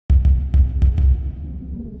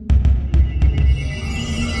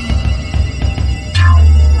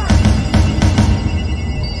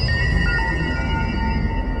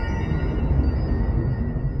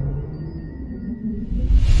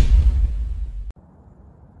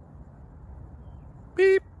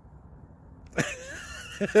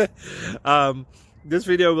This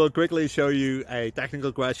video will quickly show you a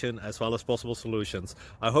technical question as well as possible solutions.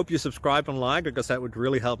 I hope you subscribe and like, because that would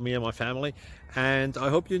really help me and my family. And I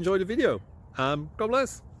hope you enjoy the video. God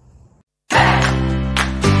bless.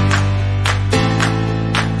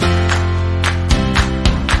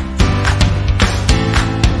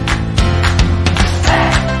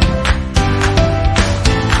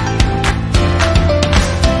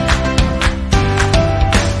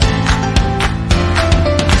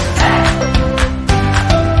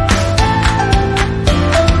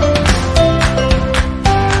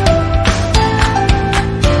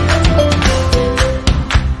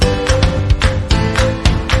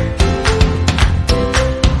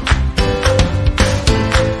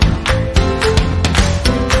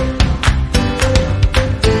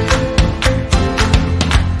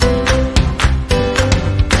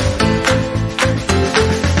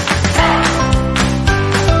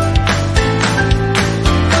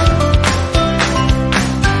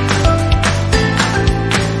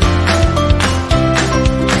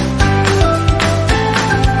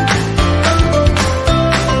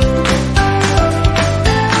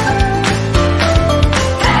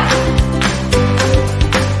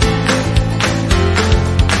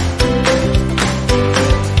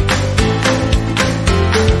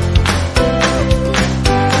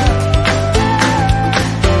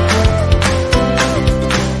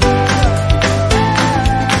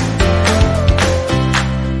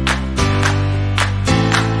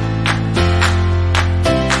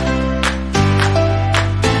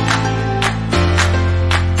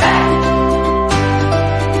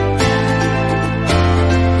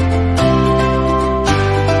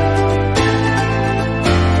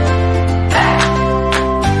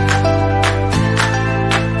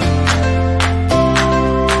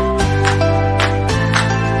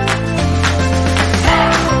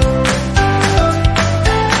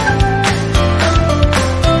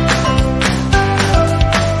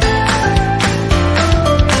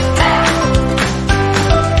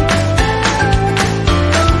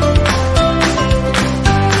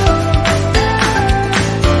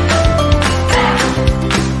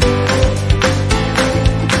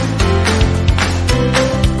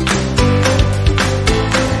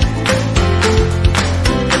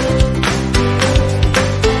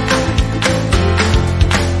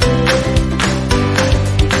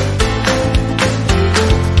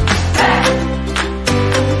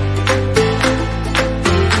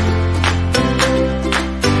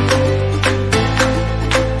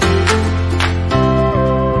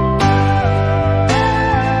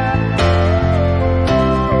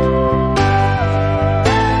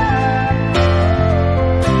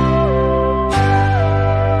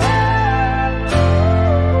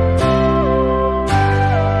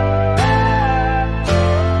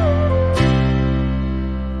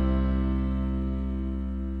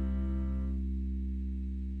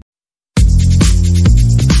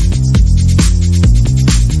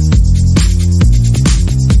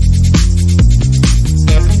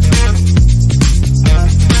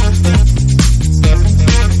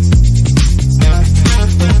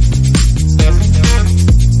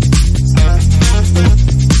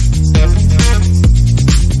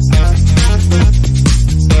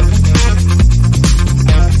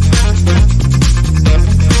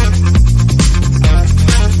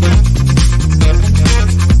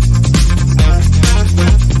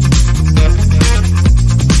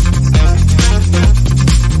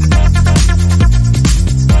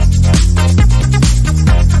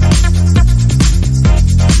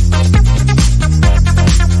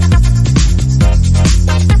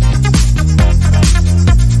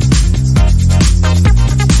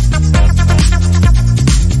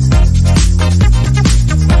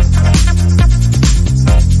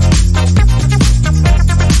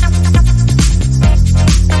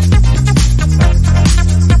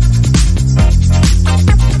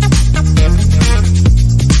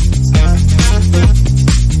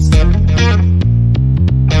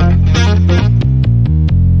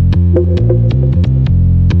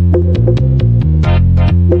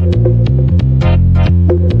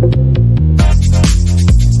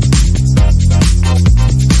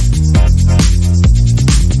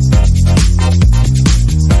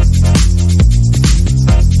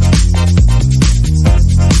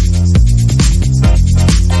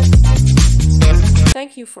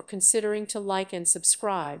 Thank you for considering to like and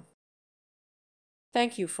subscribe.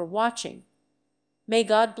 Thank you for watching. May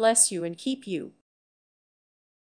God bless you and keep you.